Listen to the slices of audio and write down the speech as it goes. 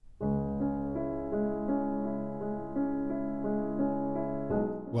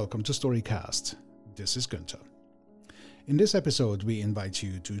welcome to Storycast. This is Günther. In this episode, we invite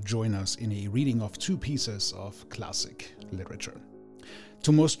you to join us in a reading of two pieces of classic literature.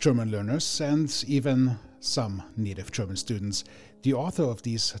 To most German learners and even some native German students, the author of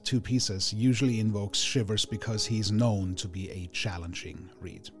these two pieces usually invokes shivers because he is known to be a challenging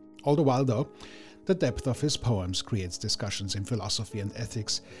read. All the while, though, the depth of his poems creates discussions in philosophy and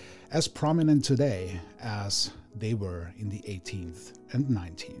ethics as prominent today as they were in the 18th and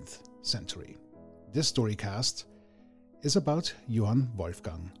 19th century. This Storycast is about Johann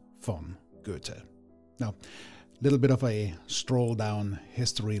Wolfgang von Goethe. Now, a little bit of a stroll down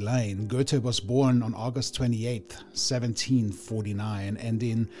history lane. Goethe was born on August 28, 1749, and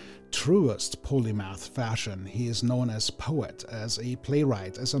in truest polymath fashion, he is known as poet, as a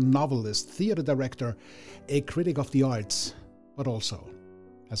playwright, as a novelist, theater director, a critic of the arts, but also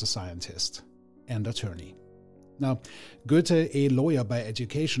as a scientist and attorney. Now, Goethe, a lawyer by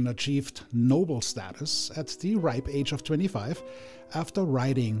education, achieved noble status at the ripe age of 25 after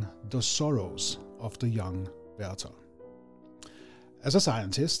writing The Sorrows of the Young Werther. As a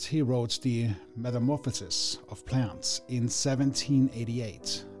scientist, he wrote The Metamorphosis of Plants in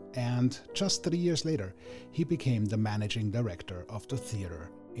 1788, and just 3 years later, he became the managing director of the theater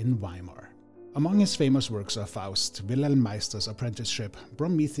in Weimar. Among his famous works are Faust, Wilhelm Meister's Apprenticeship,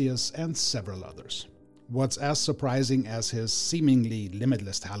 Prometheus, and several others. What's as surprising as his seemingly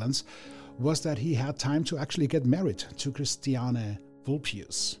limitless talents was that he had time to actually get married to Christiane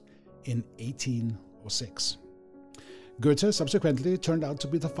Vulpius in 1806. Goethe subsequently turned out to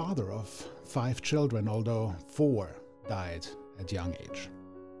be the father of 5 children, although 4 died at young age.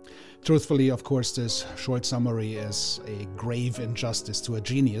 Truthfully, of course, this short summary is a grave injustice to a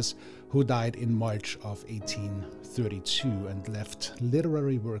genius who died in March of 1832 and left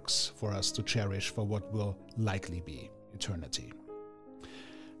literary works for us to cherish for what will likely be eternity.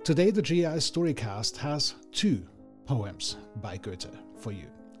 Today, the GAI Storycast has 2 poems by Goethe for you.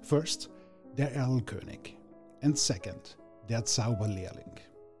 First, Der Erlkönig, and second, Der Zauberlehrling.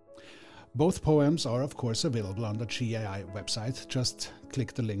 Both poems are, of course, available on the GAI website. Just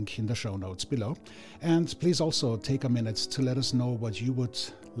click the link in the show notes below. And please also take a minute to let us know what you would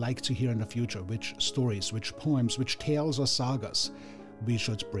like to hear in the future, which stories, which poems, which tales or sagas we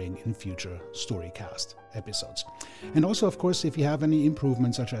should bring in future Storycast episodes. And also, of course, if you have any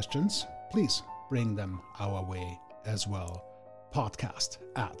improvement suggestions, please bring them our way as well.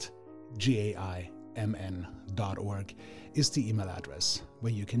 podcast@gaimn.org is the email address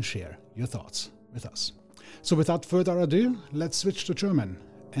where you can share your thoughts with us. So without further ado, let's switch to German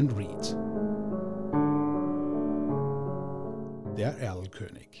and read. Der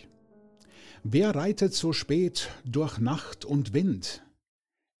Erlkönig. Wer reitet so spät durch Nacht und Wind?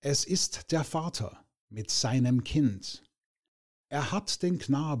 Es ist der Vater mit seinem Kind. Er hat den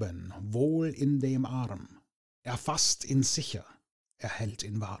Knaben wohl in dem Arm. Er fasst ihn sicher, er hält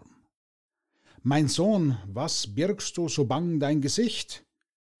ihn warm. Mein Sohn, was birgst du so bang dein Gesicht?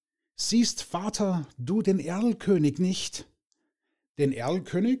 Siehst, Vater, du den Erlkönig nicht? Den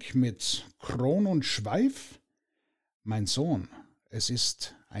Erlkönig mit Kron und Schweif? Mein Sohn, es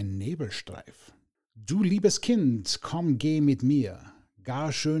ist ein Nebelstreif. Du liebes Kind, komm, geh mit mir.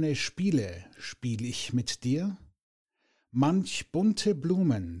 Gar schöne Spiele spiel ich mit dir. Manch bunte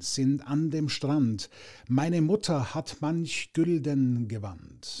Blumen sind an dem Strand. Meine Mutter hat manch gülden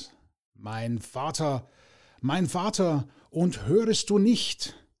Gewand. Mein Vater, und hörest du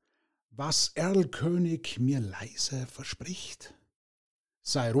nicht, was Erlkönig mir leise verspricht?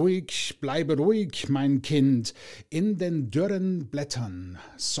 Sei ruhig, bleibe ruhig, mein Kind, in den dürren Blättern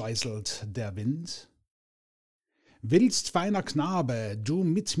säuselt der Wind. Willst, feiner Knabe, du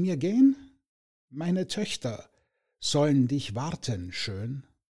mit mir gehen? Meine Töchter sollen dich warten schön.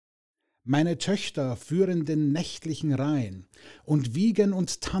 Meine Töchter führen den nächtlichen Rhein und wiegen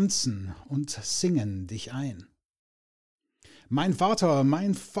und tanzen und singen dich ein. Mein Vater,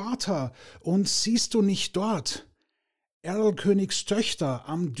 und siehst du nicht dort Erlkönigs Töchter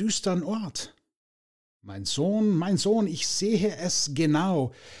am düstern Ort? Mein Sohn, ich sehe es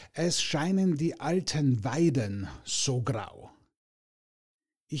genau, es scheinen die alten Weiden so grau.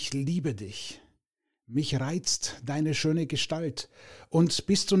 Ich liebe dich. Mich reizt deine schöne Gestalt, und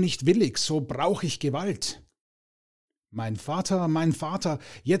bist du nicht willig, so brauch ich Gewalt. Mein Vater,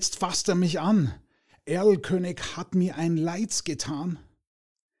 jetzt fasst er mich an. Erlkönig hat mir ein Leids getan.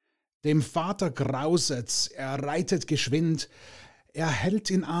 Dem Vater grauset's, er reitet geschwind, er hält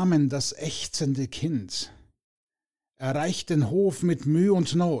in Armen das ächzende Kind. Er reicht den Hof mit Müh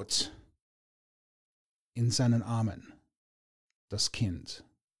und Not. In seinen Armen, das Kind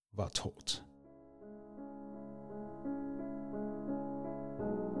war tot.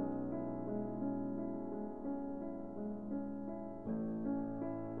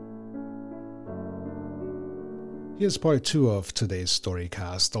 Here's part 2 of today's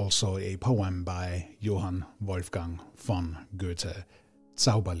storycast, also a poem by Johann Wolfgang von Goethe,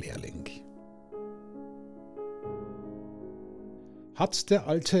 Zauberlehrling. Hat der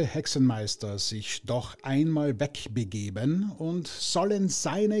alte Hexenmeister sich doch einmal wegbegeben und sollen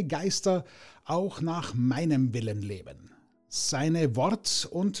seine Geister auch nach meinem Willen leben. Seine Wort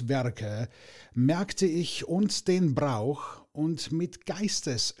und Werke merkte ich und den Brauch, und mit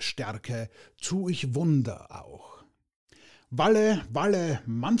Geistesstärke tu ich Wunder auch. Walle, Walle,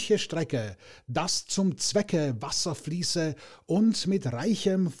 manche Strecke, dass zum Zwecke Wasser fließe und mit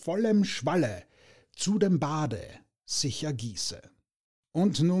reichem, vollem Schwalle zu dem Bade sich ergieße.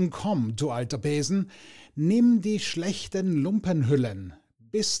 Und nun komm, du alter Besen, nimm die schlechten Lumpenhüllen,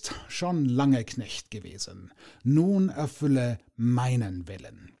 bist schon lange Knecht gewesen, nun erfülle meinen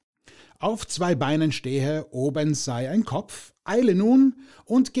Willen. Auf 2 Beinen stehe, oben sei ein Kopf, eile nun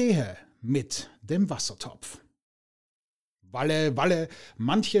und gehe mit dem Wassertopf. Walle, Walle,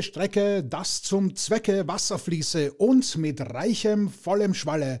 manche Strecke, dass zum Zwecke Wasser fließe und mit reichem, vollem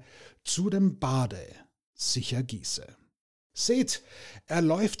Schwalle zu dem Bade sich ergieße. Seht, er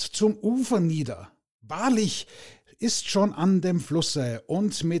läuft zum Ufer nieder. Wahrlich, ist schon an dem Flusse,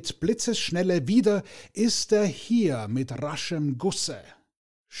 und mit Blitzesschnelle wieder ist er hier mit raschem Gusse.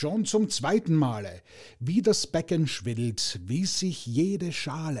 Schon zum 2. Male, wie das Becken schwillt, wie sich jede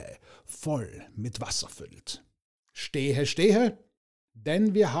Schale voll mit Wasser füllt. Stehe, stehe,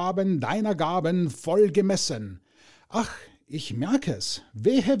 denn wir haben deiner Gaben voll gemessen. Ach, ich merk es,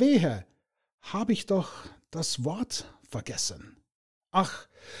 wehe, wehe, hab ich doch das Wort vergessen. Ach,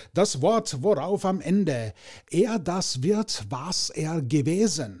 das Wort, worauf am Ende er das wird, was er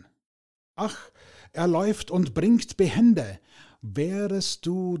gewesen. Ach, er läuft und bringt behende, wärest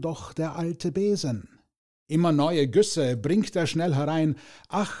du doch der alte Besen. Immer neue Güsse bringt er schnell herein,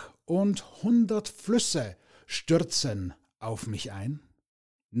 ach, und 100 Flüsse stürzen auf mich ein.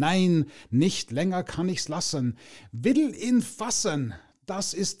 Nein, nicht länger kann ich's lassen, will ihn fassen,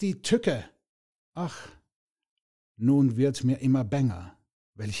 das ist die Tücke. Ach, nun wird mir immer bänger,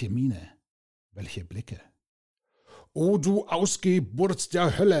 welche Miene, welche Blicke. O du Ausgeburt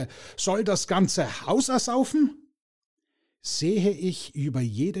der Hölle, soll das ganze Haus ersaufen? Sehe ich über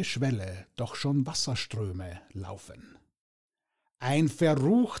jede Schwelle doch schon Wasserströme laufen. Ein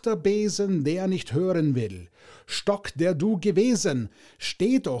verruchter Besen, der nicht hören will, Stock, der du gewesen,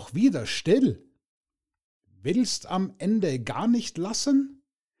 steh doch wieder still. Willst am Ende gar nicht lassen?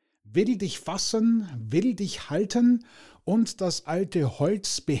 Will dich fassen, will dich halten und das alte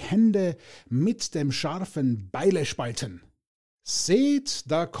Holz behende mit dem scharfen Beile spalten. Seht,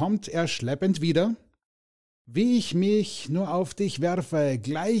 da kommt er schleppend wieder. Wie ich mich nur auf dich werfe,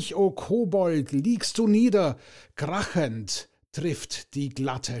 gleich, o Kobold, liegst du nieder, krachend trifft die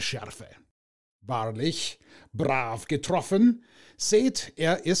glatte Schärfe. Wahrlich, brav getroffen, seht,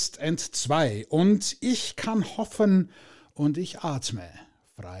 er ist entzwei, und ich kann hoffen, und ich atme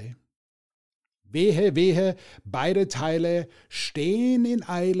frei. Wehe, wehe, beide Teile stehen in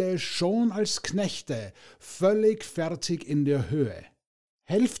Eile schon als Knechte, völlig fertig in der Höhe.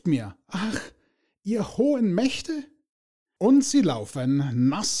 Helft mir, ach, ihr hohen Mächte? Und sie laufen,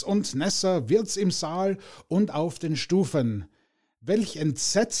 nass und nässer wird's im Saal und auf den Stufen. Welch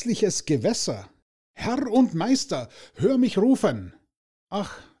entsetzliches Gewässer! Herr und Meister, hör mich rufen!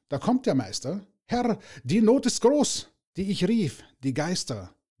 Ach, da kommt der Meister. Herr, die Not ist groß, die ich rief, die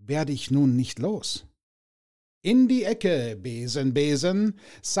Geister, werd ich nun nicht los. In die Ecke, Besen, Besen,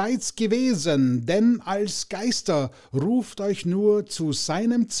 seid's gewesen, denn als Geister ruft euch nur zu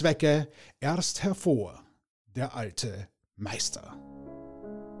seinem Zwecke erst hervor, der alte Meister.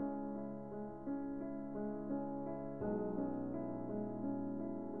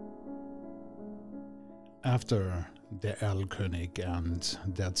 After Der Erlkönig and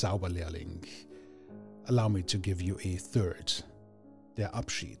Der Zauberlehrling, allow me to give you a third, Der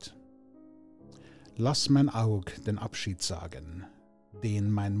Abschied. Lass mein Aug den Abschied sagen,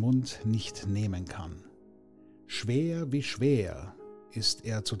 den mein Mund nicht nehmen kann. Schwer wie schwer ist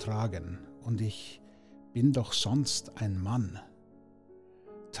er zu tragen, und ich bin doch sonst ein Mann.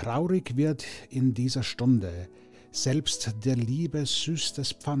 Traurig wird in dieser Stunde selbst der Liebe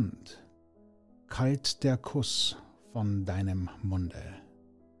süßes Pfand. Kalt der Kuss von deinem Munde,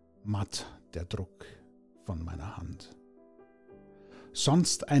 matt der Druck von meiner Hand.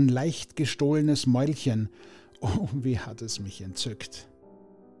 Sonst ein leicht gestohlenes Mäulchen, oh, wie hat es mich entzückt.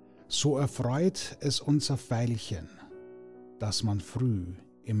 So erfreut es unser Veilchen, das man früh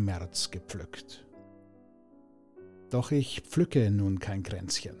im März gepflückt. Doch ich pflücke nun kein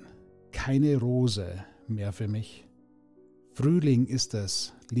Kränzchen, keine Rose mehr für mich. Frühling ist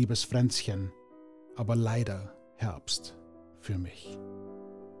es, liebes Fränzchen, aber leider Herbst für mich.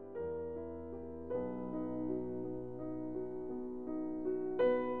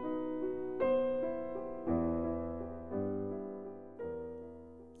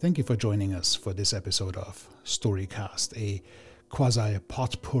 Thank you for joining us for this episode of Storycast, a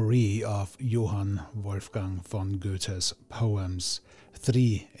quasi-potpourri of Johann Wolfgang von Goethe's poems.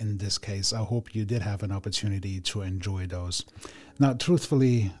 3 in this case. I hope you did have an opportunity to enjoy those. Now,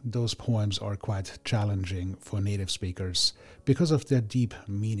 truthfully, those poems are quite challenging for native speakers because of their deep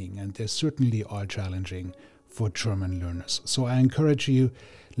meaning, and they certainly are challenging for German learners. So I encourage you,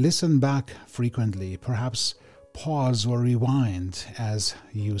 listen back frequently, perhaps pause or rewind as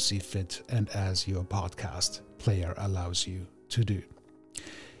you see fit and as your podcast player allows you to do.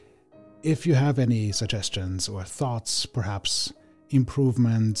 If you have any suggestions or thoughts, perhaps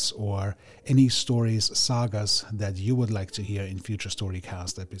improvements or any stories, sagas that you would like to hear in future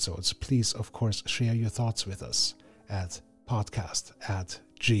Storycast episodes, please, of course, share your thoughts with us at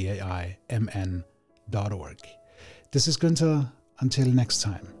podcast@gaimn.org. This is Günther. Until next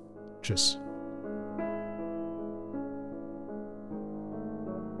time. Tschüss.